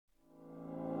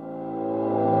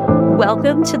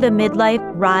Welcome to the Midlife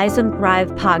Rise and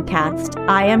Thrive podcast.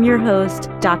 I am your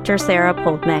host, Dr. Sarah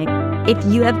Poldme. If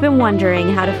you have been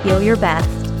wondering how to feel your best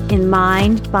in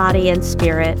mind, body, and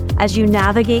spirit as you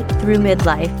navigate through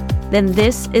midlife, then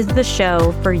this is the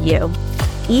show for you.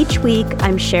 Each week,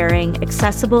 I'm sharing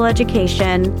accessible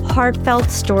education, heartfelt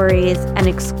stories, and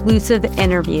exclusive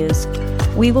interviews.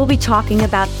 We will be talking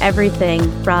about everything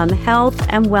from health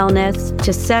and wellness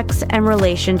to sex and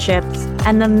relationships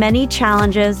and the many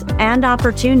challenges and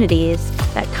opportunities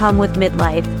that come with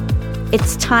midlife.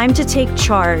 It's time to take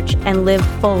charge and live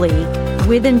fully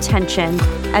with intention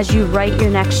as you write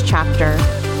your next chapter.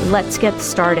 Let's get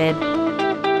started.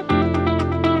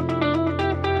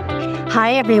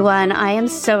 Hi, everyone. I am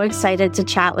so excited to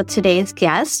chat with today's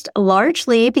guest,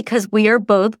 largely because we are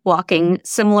both walking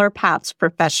similar paths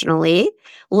professionally.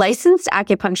 Licensed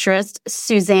acupuncturist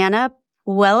Susana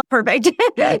Puelles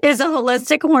is a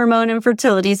holistic hormone and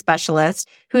fertility specialist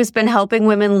who's been helping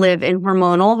women live in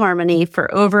hormonal harmony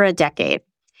for over a decade.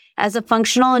 As a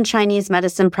functional and Chinese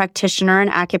medicine practitioner and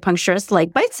acupuncturist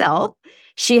like myself,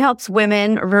 she helps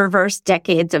women reverse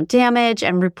decades of damage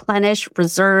and replenish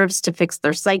reserves to fix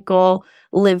their cycle,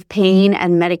 live pain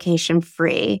and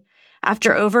medication-free.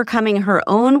 After overcoming her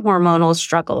own hormonal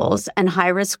struggles and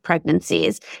high-risk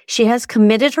pregnancies, she has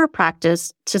committed her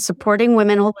practice to supporting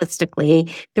women holistically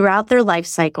throughout their life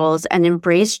cycles and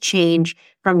embrace change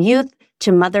from youth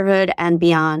to motherhood and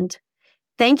beyond.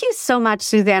 Thank you so much,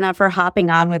 Susana, for hopping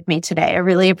on with me today. I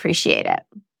really appreciate it.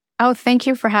 Oh, thank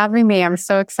you for having me. I'm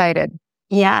so excited.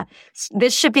 Yeah,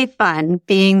 this should be fun,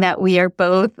 being that we are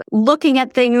both looking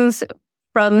at things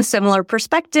from similar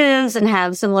perspectives and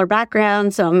have similar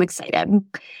backgrounds. So I'm excited.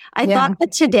 I thought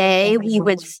that today we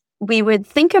would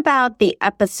think about the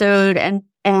episode and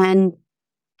kind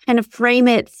of frame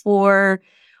it for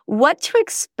what to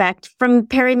expect from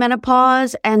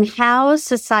perimenopause and how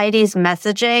society's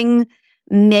messaging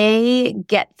may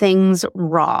get things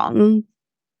wrong.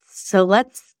 So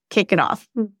let's kick it off.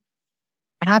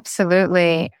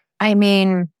 Absolutely. I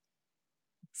mean,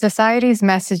 society's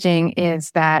messaging is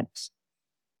that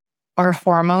our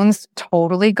hormones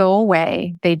totally go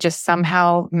away. They just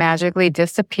somehow magically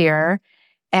disappear.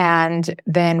 And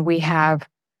then we have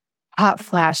hot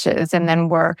flashes, and then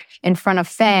we're in front of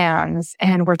fans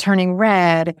and we're turning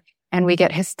red and we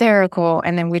get hysterical,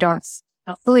 and then we don't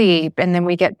sleep, and then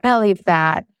we get belly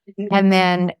fat. And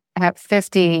then at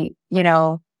 50,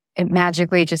 it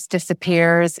magically just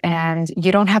disappears and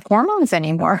you don't have hormones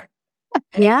anymore.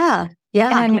 Yeah.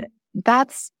 And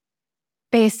that's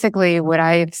basically what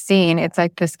I've seen. It's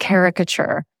like this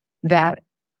caricature that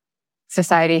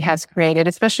society has created,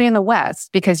 especially in the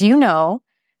West, because you know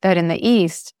that in the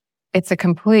East, it's a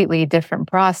completely different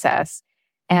process.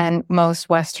 And most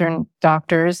Western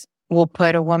doctors will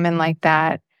put a woman like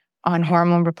that on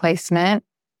hormone replacement,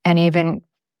 and even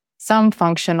some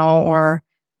functional or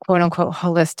quote unquote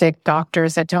holistic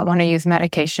doctors that don't want to use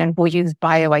medication will use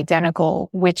bioidentical,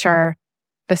 which are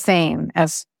the same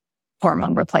as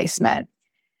hormone replacement.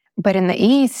 But in the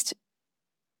East,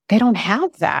 they don't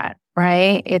have that,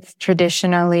 right? It's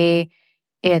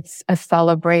a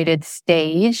celebrated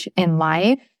stage in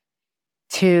life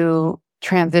to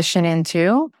transition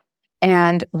into,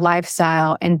 and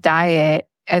lifestyle and diet,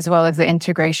 as well as the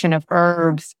integration of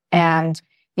herbs and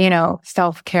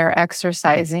self-care,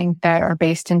 exercising that are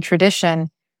based in tradition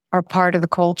are part of the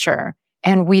culture.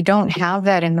 And we don't have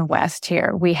that in the West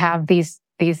here. We have these,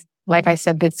 like I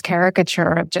said, this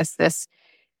caricature of just this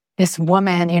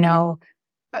woman,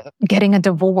 getting a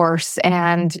divorce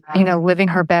and, living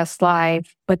her best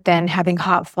life, but then having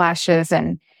hot flashes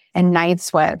and night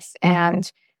sweats.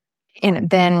 And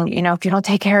then, if you don't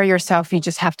take care of yourself, you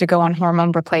just have to go on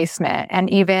hormone replacement.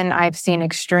 And even I've seen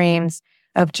extremes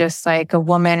of just like a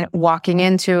woman walking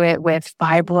into it with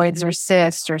fibroids or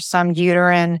cysts or some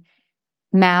uterine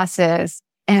masses.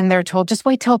 And they're told, just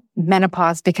wait till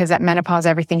menopause, because at menopause,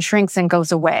 everything shrinks and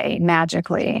goes away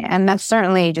magically. And that's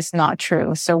certainly just not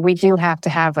true. So we do have to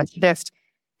have a shift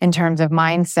in terms of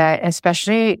mindset,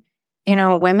 especially,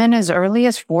 women as early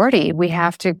as 40. We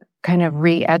have to kind of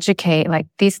re-educate, like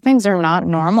these things are not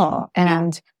normal.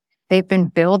 And they've been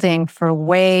building for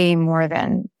way more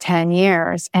than 10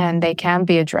 years, and they can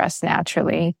be addressed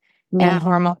naturally. Yeah. And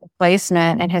hormone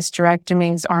replacement and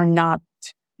hysterectomies are not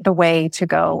the way to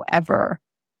go ever.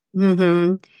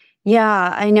 Mm-hmm.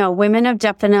 Yeah, I know. Women have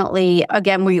definitely,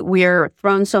 again, we're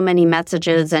thrown so many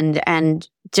messages, and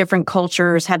different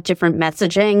cultures have different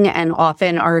messaging, and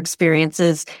often our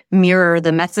experiences mirror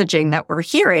the messaging that we're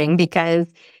hearing because,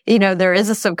 there is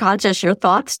a subconscious. Your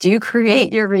thoughts do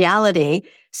create your reality.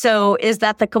 So is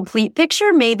that the complete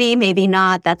picture? Maybe, maybe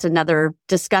not. That's another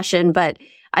discussion. But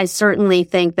I certainly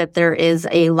think that there is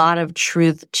a lot of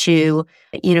truth to,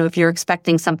 if you're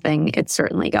expecting something, it's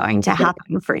certainly going to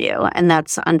happen for you. And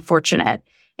that's unfortunate.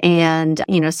 And,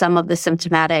 some of the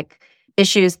symptomatic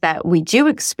issues that we do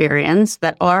experience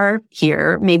that are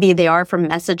here, maybe they are from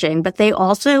messaging, but they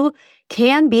also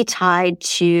can be tied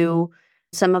to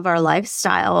some of our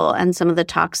lifestyle and some of the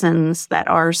toxins that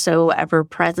are so ever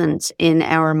present in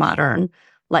our modern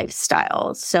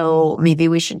lifestyle. So maybe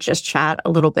we should just chat a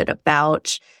little bit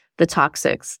about the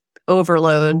toxic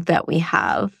overload that we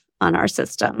have on our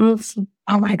systems.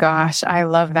 Oh my gosh, I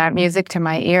love that. Music to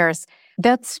my ears.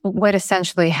 That's what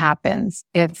essentially happens.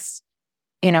 It's,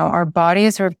 our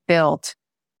bodies are built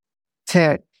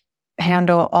to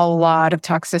handle a lot of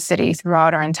toxicity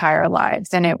throughout our entire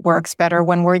lives. And it works better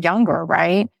when we're younger,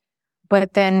 right?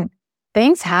 But then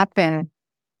things happen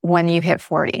when you hit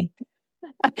 40.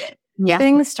 Yeah.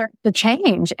 Things start to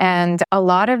change. And a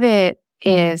lot of it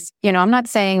is, I'm not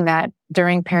saying that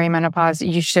during perimenopause,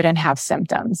 you shouldn't have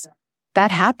symptoms. That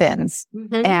happens.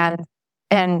 Mm-hmm.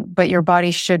 But your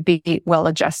body should be well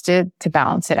adjusted to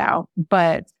balance it out.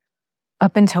 But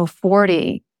up until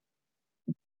 40,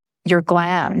 your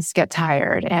glands get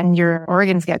tired and your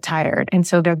organs get tired. And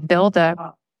so the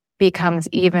buildup becomes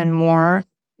even more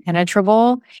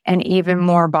penetrable and even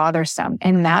more bothersome.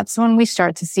 And that's when we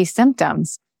start to see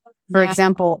symptoms. For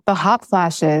example, the hot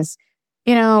flashes,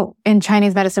 in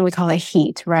Chinese medicine, we call it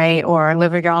heat, right? Or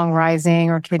liver yang rising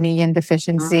or kidney yin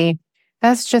deficiency.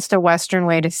 That's just a Western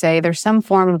way to say there's some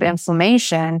form of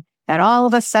inflammation that all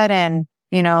of a sudden,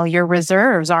 your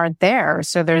reserves aren't there.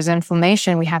 So there's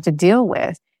inflammation we have to deal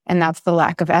with. And that's the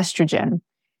lack of estrogen.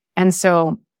 And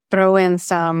so throw in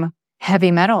some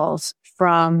heavy metals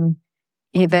from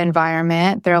the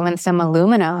environment, throw in some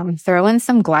aluminum, throw in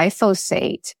some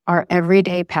glyphosate, our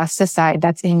everyday pesticide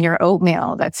that's in your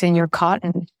oatmeal, that's in your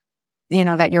cotton,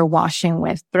 that you're washing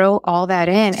with. Throw all that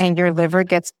in and your liver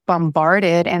gets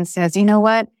bombarded and says, you know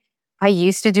what? I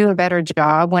used to do a better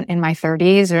job when in my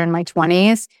 30s or in my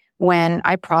 20s when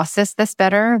I processed this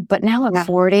better. But now at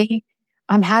 40,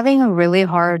 I'm having a really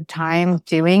hard time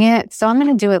doing it. So I'm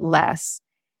going to do it less.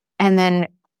 And then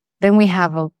we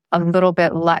have a little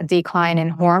bit decline in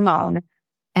hormone.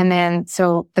 And then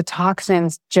so the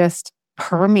toxins just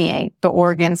permeate the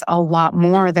organs a lot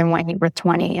more than when you were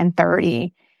 20 and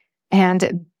 30.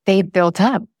 And they built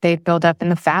up. They build up in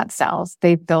the fat cells.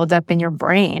 They build up in your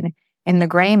brain, in the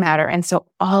gray matter. And so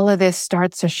all of this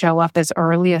starts to show up as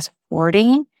early as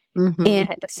 40 in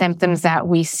the symptoms that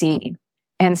we see.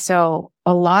 And so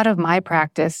a lot of my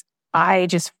practice, I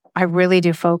really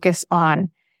do focus on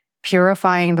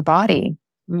purifying the body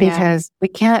because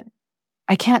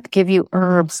I can't give you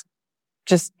herbs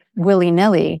just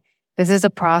willy-nilly. This is a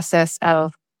process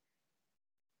of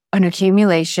an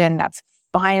accumulation that's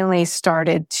finally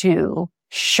started to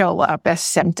show up as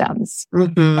symptoms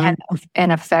and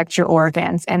affect your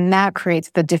organs. And that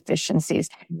creates the deficiencies.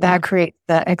 That creates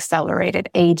the accelerated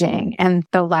aging and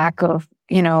the lack of,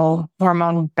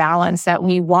 hormone balance that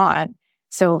we want.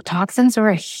 So toxins are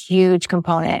a huge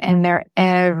component and they're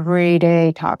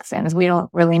everyday toxins. We don't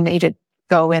really need to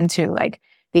go into like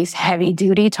these heavy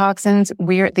duty toxins.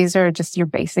 These are just your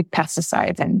basic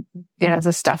pesticides and,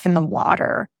 the stuff in the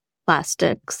water.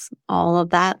 Plastics, all of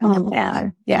that.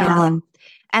 Yeah.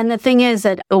 And the thing is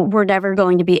that we're never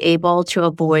going to be able to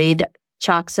avoid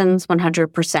toxins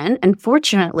 100%. And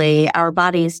fortunately, our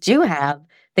bodies do have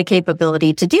the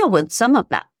capability to deal with some of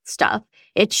that stuff.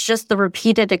 It's just the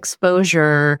repeated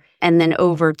exposure and then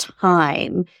over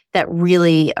time that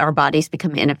really our bodies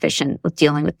become inefficient with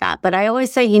dealing with that. But I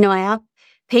always say, I have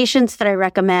patients that I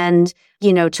recommend,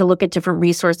 to look at different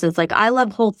resources. Like I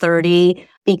love Whole30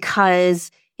 because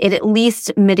it at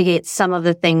least mitigates some of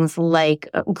the things like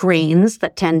grains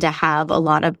that tend to have a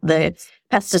lot of the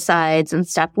pesticides and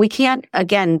stuff. We can't,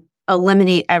 again,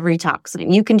 eliminate every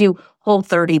toxin. You can do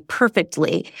Whole30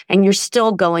 perfectly, and you're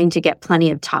still going to get plenty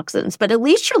of toxins, but at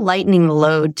least you're lightening the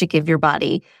load to give your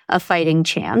body a fighting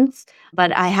chance.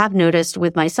 But I have noticed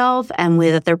with myself and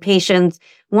with other patients,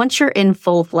 once you're in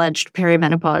full-fledged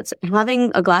perimenopause,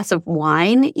 having a glass of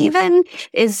wine even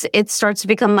it starts to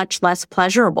become much less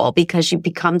pleasurable because you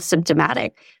become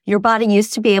symptomatic. Your body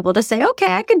used to be able to say,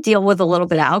 okay, I could deal with a little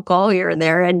bit of alcohol here and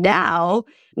there. And now,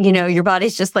 your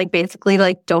body's just like, basically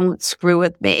like, don't screw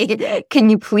with me. Can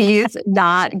you please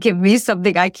not give me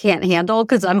something I can't handle?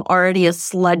 Because I'm already a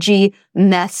sludgy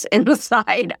mess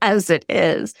inside as it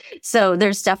is. So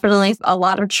there's definitely a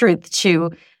lot of truth to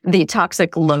the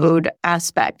toxic load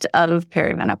aspect of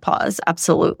perimenopause.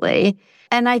 Absolutely.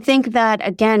 And I think that,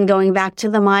 again, going back to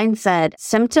the mindset,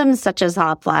 symptoms such as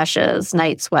hot flashes,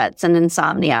 night sweats, and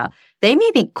insomnia, they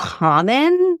may be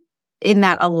common in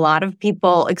that a lot of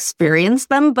people experience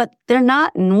them, but they're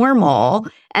not normal,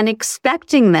 and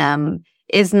expecting them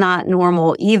is not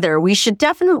normal either. We should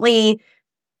definitely,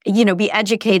 be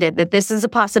educated that this is a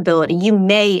possibility. You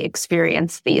may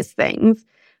experience these things,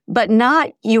 but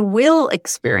not you will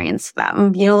experience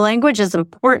them. Language is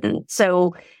important.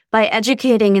 So by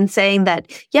educating and saying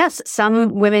that, yes, some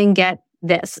women get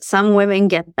this, some women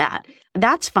get that,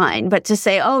 that's fine. But to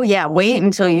say, oh yeah, wait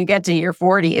until you get to your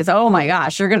 40s. Oh my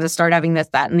gosh, you're going to start having this,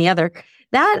 that, and the other.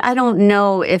 That I don't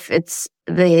know if it's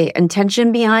the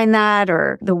intention behind that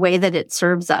or the way that it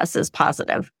serves us is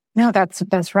positive. No,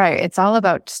 that's right. It's all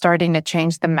about starting to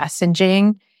change the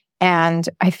messaging. And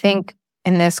I think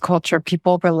in this culture,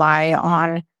 people rely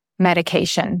on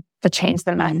medication to change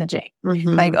the messaging. Mm-hmm.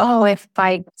 Like, oh, if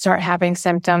I start having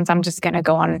symptoms, I'm just going to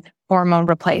go on hormone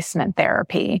replacement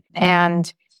therapy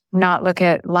and not look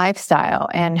at lifestyle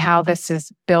and how this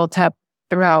is built up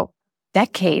throughout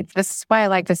decades. This is why I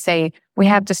like to say we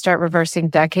have to start reversing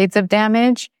decades of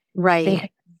damage.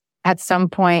 Right. At some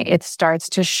point, it starts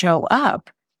to show up.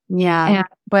 Yeah.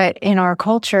 But in our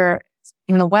culture,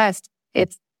 in the West,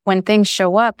 it's when things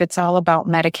show up, it's all about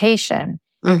medication.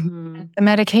 Mm-hmm. The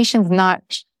medication's not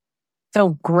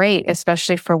so great,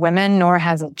 especially for women, nor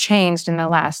has it changed in the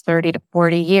last 30 to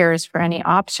 40 years for any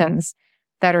options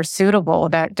that are suitable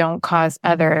that don't cause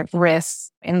other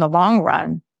risks in the long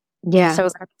run. Yeah. So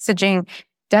our messaging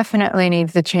definitely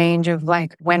needs the change of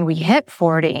like when we hit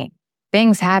 40,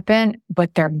 things happen,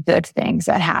 but they're good things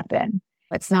that happen.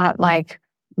 It's not like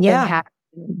it has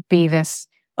to be this,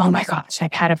 oh my gosh,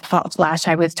 I've had a flash.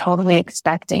 I was totally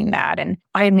expecting that. And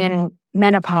I'm in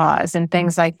menopause and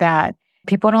things like that.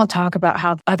 People don't talk about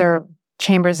how other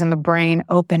chambers in the brain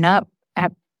open up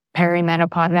at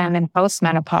perimenopause and then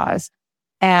postmenopause.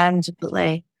 And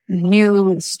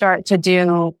you start to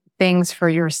do things for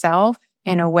yourself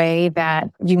in a way that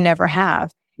you never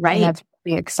have. Right. And that's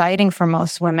really exciting for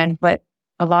most women. But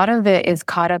a lot of it is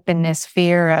caught up in this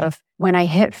fear of when I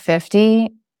hit 50,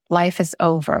 life is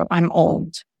over. I'm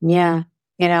old. Yeah.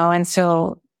 And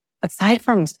so aside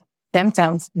from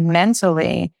symptoms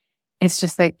mentally, it's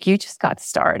just like you just got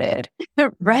started.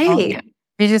 Right.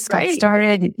 You just got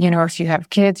started. If you have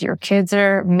kids, your kids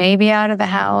are maybe out of the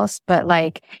house, but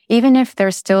like, even if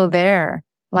they're still there,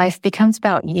 life becomes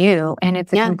about you and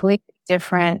it's a completely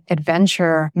different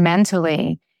adventure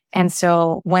mentally. And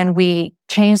so when we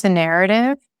change the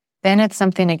narrative, then it's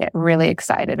something to get really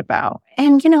excited about.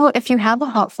 And, if you have a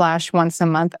hot flash once a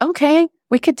month, okay,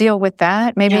 we could deal with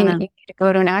that. Maybe you need to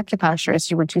go to an acupuncturist.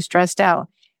 You were too stressed out.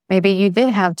 Maybe you did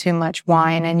have too much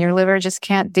wine and your liver just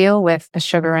can't deal with the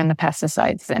sugar and the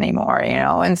pesticides anymore,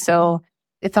 And so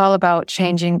it's all about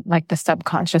changing like the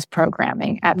subconscious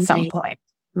programming at some point.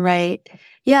 Right.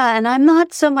 Yeah. And I'm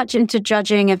not so much into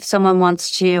judging if someone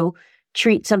wants to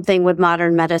treat something with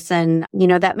modern medicine,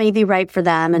 that may be right for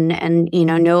them and,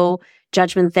 no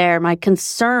judgment there. My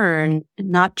concern,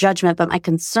 not judgment, but my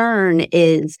concern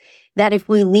is that if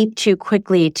we leap too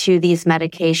quickly to these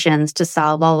medications to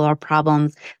solve all our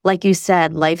problems, like you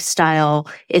said, lifestyle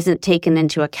isn't taken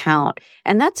into account.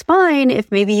 And that's fine if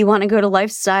maybe you want to go to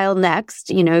lifestyle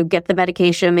next, get the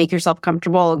medication, make yourself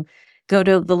comfortable, go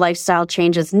to the lifestyle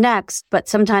changes next. But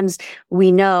sometimes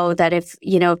we know that if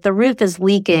the roof is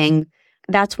leaking,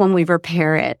 that's when we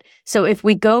repair it. So if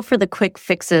we go for the quick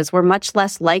fixes, we're much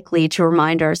less likely to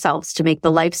remind ourselves to make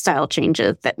the lifestyle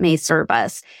changes that may serve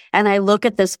us. And I look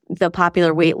at the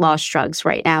popular weight loss drugs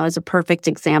right now as a perfect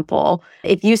example.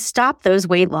 If you stop those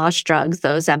weight loss drugs,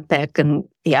 those Ozempic and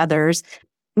the others,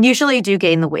 usually do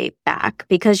gain the weight back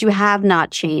because you have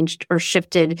not changed or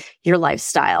shifted your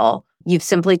lifestyle. You've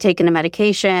simply taken a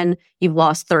medication, you've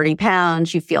lost 30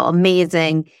 pounds, you feel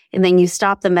amazing, and then you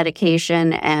stop the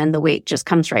medication and the weight just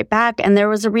comes right back. And there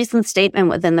was a recent statement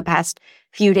within the past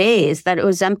few days that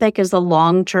Ozempic is a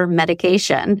long-term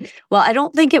medication. Well, I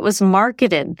don't think it was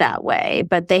marketed that way,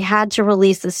 but they had to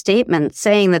release a statement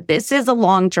saying that this is a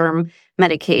long-term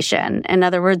medication. In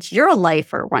other words, you're a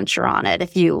lifer once you're on it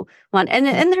if you want. And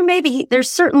there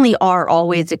certainly are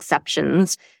always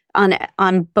exceptions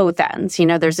on both ends.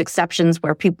 There's exceptions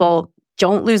where people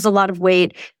don't lose a lot of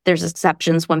weight. There's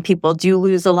exceptions when people do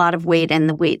lose a lot of weight and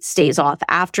the weight stays off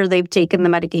after they've taken the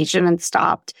medication and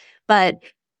stopped. But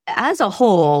as a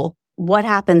whole, what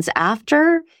happens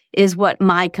after is what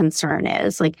my concern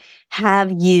is. Like,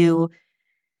 have you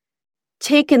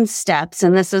taken steps,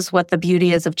 and this is what the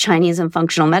beauty is of Chinese and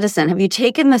functional medicine, have you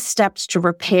taken the steps to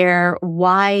repair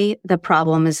why the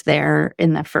problem is there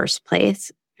in the first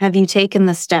place? Have you taken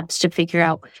the steps to figure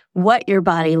out what your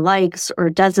body likes or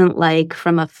doesn't like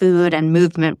from a food and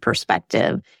movement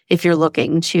perspective if you're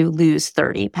looking to lose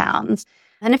 30 pounds?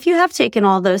 And if you have taken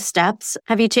all those steps,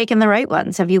 have you taken the right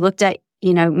ones? Have you looked at,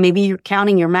 maybe you're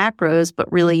counting your macros,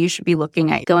 but really you should be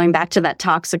looking at going back to that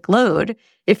toxic load.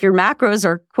 If your macros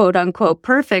are quote unquote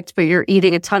perfect, but you're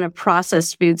eating a ton of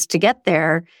processed foods to get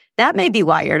there, that may be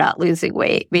why you're not losing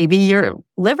weight. Maybe your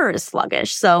liver is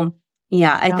sluggish. So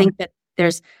yeah, I think that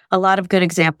there's a lot of good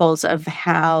examples of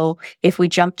how if we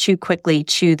jump too quickly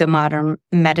to the modern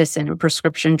medicine and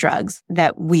prescription drugs,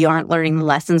 that we aren't learning the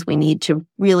lessons we need to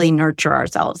really nurture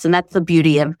ourselves. And that's the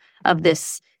beauty of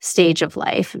this stage of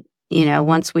life.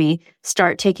 Once we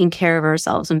start taking care of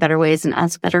ourselves in better ways and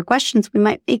ask better questions, we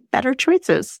might make better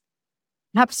choices.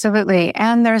 Absolutely.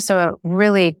 And there's a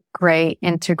really great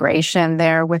integration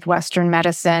there with Western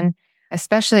medicine,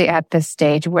 especially at this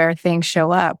stage where things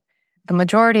show up. The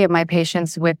majority of my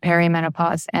patients with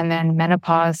perimenopause and then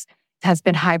menopause has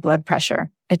been high blood pressure.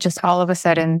 It just all of a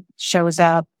sudden shows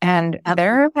up and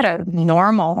they're at a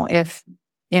normal, if,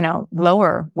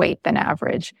 lower weight than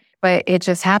average. But it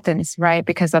just happens, right?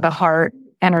 Because of the heart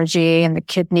energy and the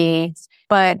kidneys.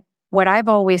 But what I've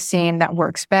always seen that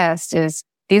works best is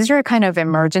these are kind of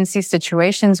emergency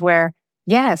situations where,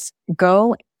 yes,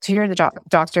 go to your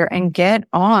doctor and get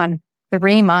on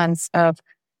 3 months of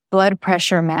blood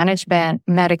pressure management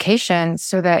medication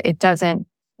so that it doesn't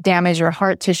damage your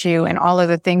heart tissue and all of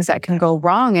the things that can go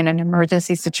wrong in an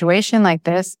emergency situation like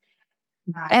this.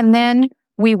 And then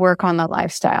we work on the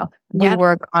lifestyle. We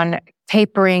work on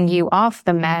tapering you off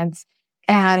the meds.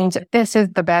 And this is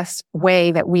the best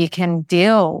way that we can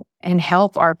deal and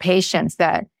help our patients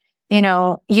that,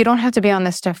 you don't have to be on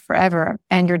this stuff forever.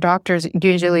 And your doctor's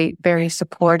usually very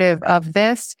supportive of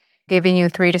this, giving you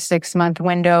 3 to 6 month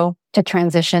window to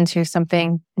transition to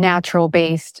something natural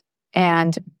based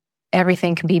and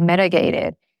everything can be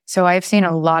mitigated. So I've seen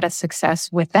a lot of success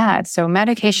with that. So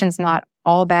medication's not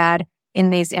all bad in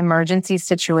these emergency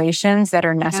situations that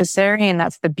are necessary. And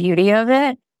that's the beauty of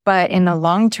it. But in the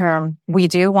long term, we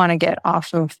do want to get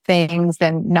off of things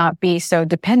and not be so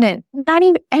dependent.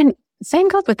 And same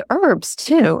goes with herbs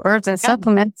too, herbs and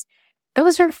supplements.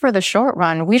 Those are for the short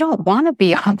run. We don't want to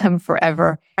be on them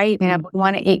forever, right? We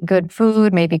want to eat good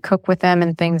food, maybe cook with them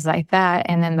and things like that.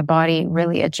 And then the body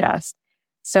really adjusts.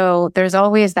 So there's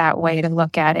always that way to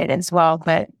look at it as well.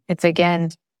 But it's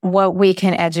again, what we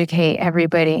can educate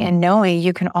everybody and knowing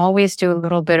you can always do a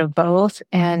little bit of both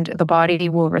and the body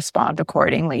will respond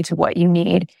accordingly to what you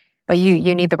need. But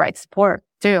you need the right support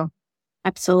too.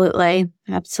 Absolutely.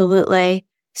 Absolutely.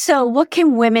 So what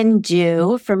can women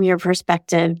do from your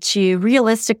perspective to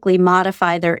realistically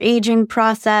modify their aging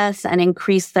process and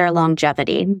increase their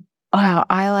longevity? Wow,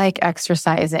 I like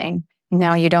exercising.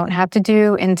 Now, you don't have to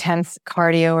do intense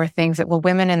cardio or things that,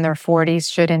 women in their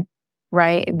 40s shouldn't,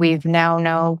 right? We've now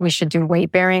know we should do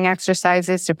weight-bearing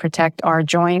exercises to protect our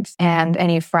joints and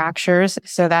any fractures.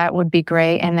 So that would be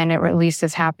great. And then it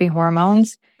releases happy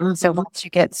hormones. Mm-hmm. So once you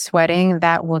get sweating,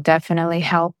 that will definitely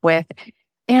help with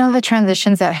the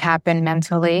transitions that happen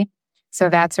mentally. So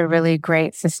that's a really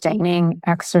great sustaining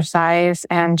exercise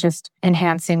and just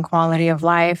enhancing quality of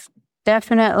life.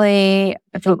 Definitely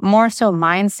more so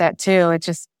mindset too. It's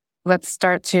just, let's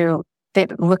start to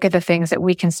look at the things that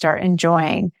we can start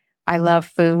enjoying. I love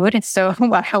food. So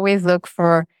I always look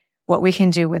for what we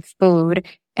can do with food.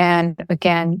 And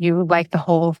again, you like the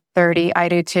Whole30. I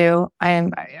do too.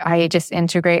 I just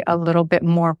integrate a little bit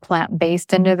more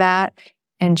plant-based into that.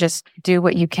 And just do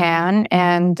what you can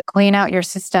and clean out your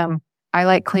system. I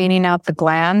like cleaning out the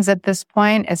glands at this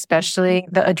point, especially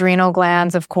the adrenal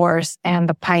glands, of course, and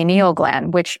the pineal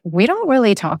gland, which we don't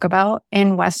really talk about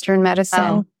in Western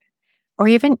medicine or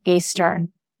even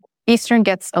Eastern. Eastern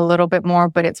gets a little bit more,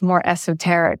 but it's more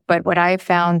esoteric. But what I've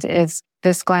found is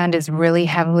this gland is really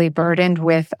heavily burdened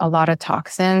with a lot of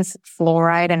toxins,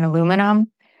 fluoride and aluminum.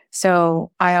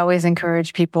 So I always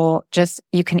encourage people,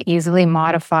 you can easily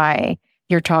modify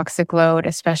your toxic load,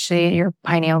 especially your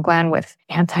pineal gland with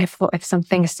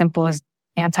something as simple as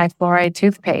anti-fluoride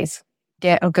toothpaste.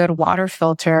 Get a good water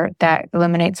filter that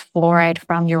eliminates fluoride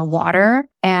from your water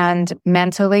and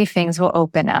mentally things will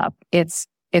open up. It's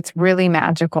really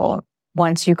magical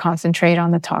once you concentrate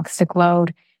on the toxic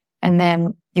load and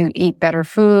then you eat better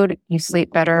food, you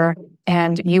sleep better,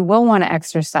 and you will want to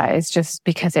exercise just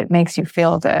because it makes you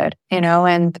feel good,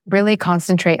 and really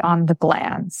concentrate on the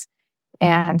glands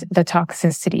and the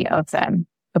toxicity of them,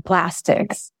 the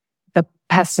plastics, the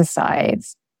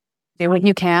pesticides. Do what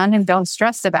you can and don't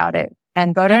stress about it.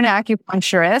 And go to an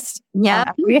acupuncturist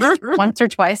at least once or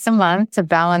twice a month to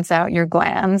balance out your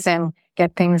glands and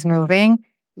get things moving.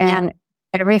 And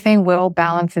everything will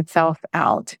balance itself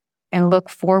out. And look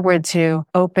forward to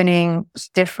opening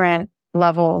different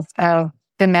levels of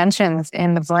dimensions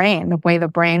in the brain, the way the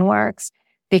brain works.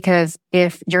 because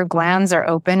if your glands are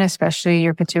open, especially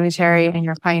your pituitary and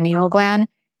your pineal gland,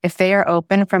 if they are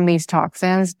open from these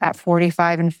toxins at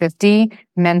 45 and 50,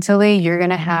 mentally, you're going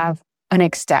to have an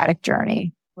ecstatic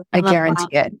journey. I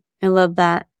guarantee it. I love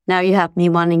that. Now you have me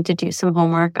wanting to do some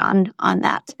homework on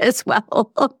that as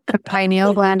well. The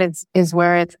pineal gland is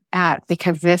where it's at,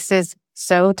 because this is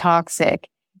so toxic.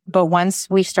 But once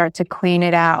we start to clean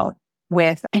it out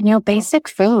with, basic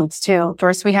foods too.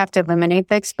 First, we have to eliminate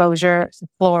the exposure, the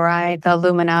fluoride, the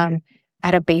aluminum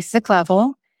at a basic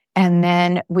level. And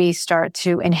then we start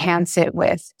to enhance it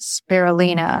with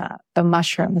spirulina, the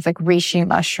mushrooms, like reishi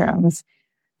mushrooms,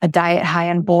 a diet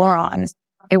high in boron.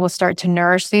 It will start to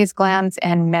nourish these glands,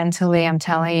 and mentally, I'm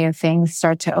telling you, things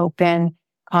start to open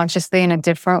consciously in a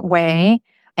different way.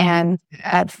 And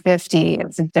at 50,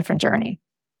 it's a different journey.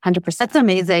 100%. That's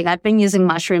amazing. I've been using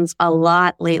mushrooms a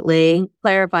lot lately.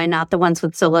 Clarify, not the ones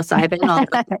with psilocybin.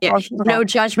 No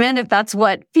judgment if that's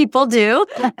what people do.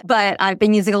 But I've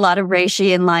been using a lot of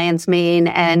reishi and lion's mane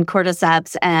and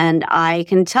cordyceps. And I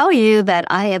can tell you that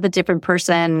I am a different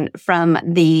person from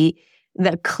the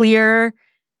clear,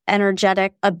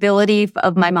 energetic ability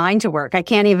of my mind to work. I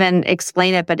can't even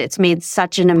explain it, but it's made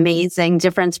such an amazing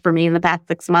difference for me in the past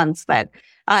 6 months that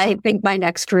I think my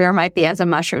next career might be as a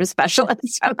mushroom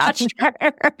specialist. I'm not sure.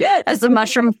 As a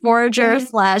mushroom forager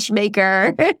 /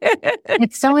 maker.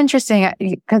 It's so interesting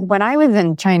because when I was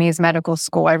in Chinese medical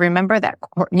school, I remember that,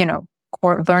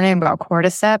 learning about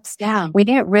cordyceps. Yeah. We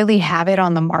didn't really have it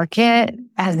on the market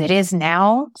as it is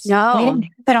now. No. We didn't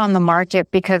have it on the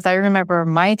market because I remember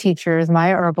my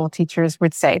herbal teachers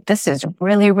would say, this is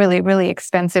really, really, really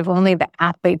expensive. Only the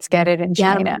athletes get it in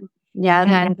China. Yeah.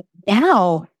 And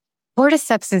now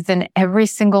cordyceps is in every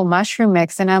single mushroom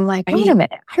mix. And I'm like, wait a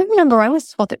minute. I remember I was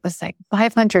told it was like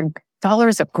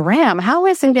 $500 a gram. How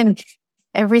is it in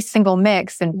every single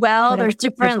mix? And there's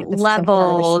different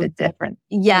levels.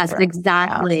 Yes, different.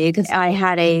 Exactly. Because I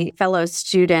had a fellow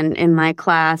student in my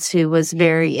class who was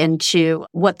very into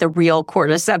what the real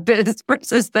cordyceps is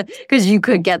versus because you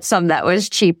could get some that was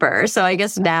cheaper. So I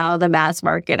guess now the mass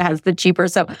market has the cheaper.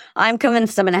 So I'm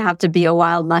convinced I'm going to have to be a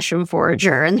wild mushroom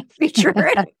forager in the future.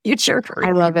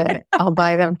 I love it. I'll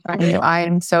buy them from you. I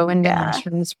am so into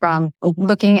mushrooms, from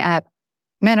looking at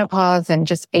menopause and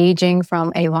just aging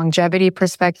from a longevity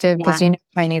perspective, because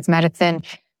Chinese medicine,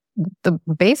 the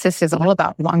basis is all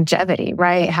about longevity,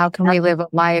 right? How can we live a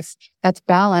life that's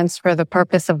balanced for the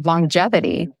purpose of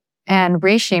longevity? And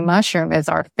reishi mushroom is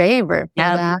our favorite for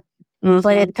that. Mm-hmm.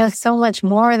 But it does so much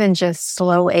more than just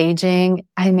slow aging.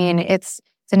 I mean, it's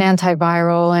an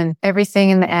antiviral, and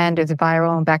everything in the end is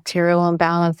viral and bacterial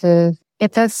imbalances.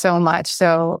 It does so much.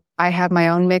 So I have my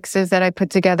own mixes that I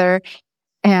put together,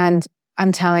 and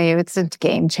I'm telling you, it's a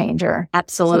game changer.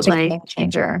 Absolutely. Such a game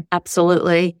changer.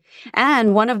 Absolutely.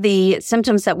 And one of the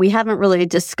symptoms that we haven't really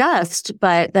discussed,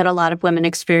 but that a lot of women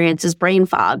experience, is brain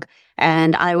fog.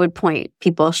 And I would point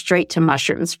people straight to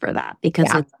mushrooms for that, because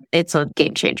it's a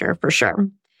game changer for sure.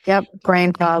 Yep.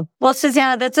 Brain fog. Well,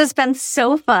 Susana, this has been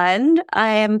so fun. I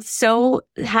am so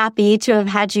happy to have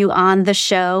had you on the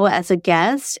show as a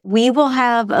guest. We will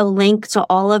have a link to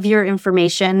all of your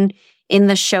information in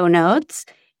the show notes,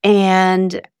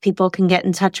 and people can get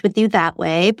in touch with you that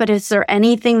way. But is there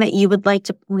anything that you would like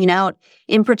to point out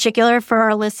in particular for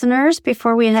our listeners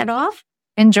before we head off?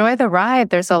 Enjoy the ride.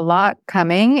 There's a lot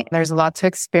coming. There's a lot to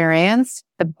experience.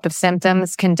 The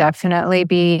symptoms can definitely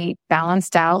be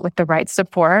balanced out with the right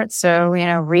support. So,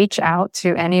 reach out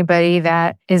to anybody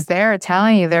that is there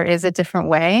telling you there is a different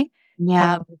way.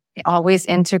 Yeah. Always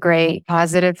integrate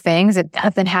positive things. It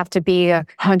doesn't have to be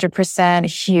 100%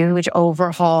 huge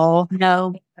overhaul.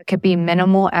 No. It could be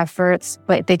minimal efforts,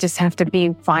 but they just have to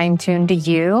be fine-tuned to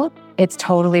you. It's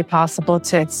totally possible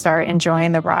to start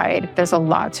enjoying the ride. There's a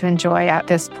lot to enjoy at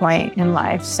this point in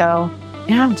life. So,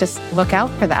 just look out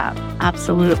for that.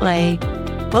 Absolutely.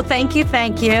 Well, thank you.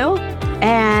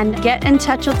 And get in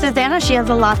touch with Susana. She has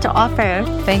a lot to offer.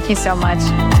 Thank you so much.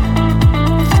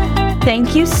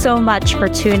 Thank you so much for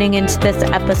tuning into this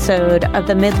episode of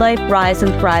the Midlife Rise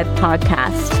and Thrive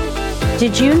podcast.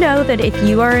 Did you know that if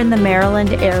you are in the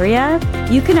Maryland area,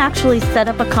 you can actually set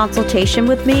up a consultation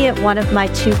with me at one of my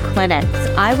 2 clinics?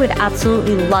 I would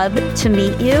absolutely love to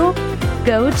meet you.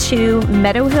 Go to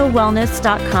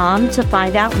meadowhillwellness.com to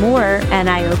find out more, and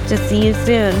I hope to see you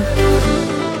soon.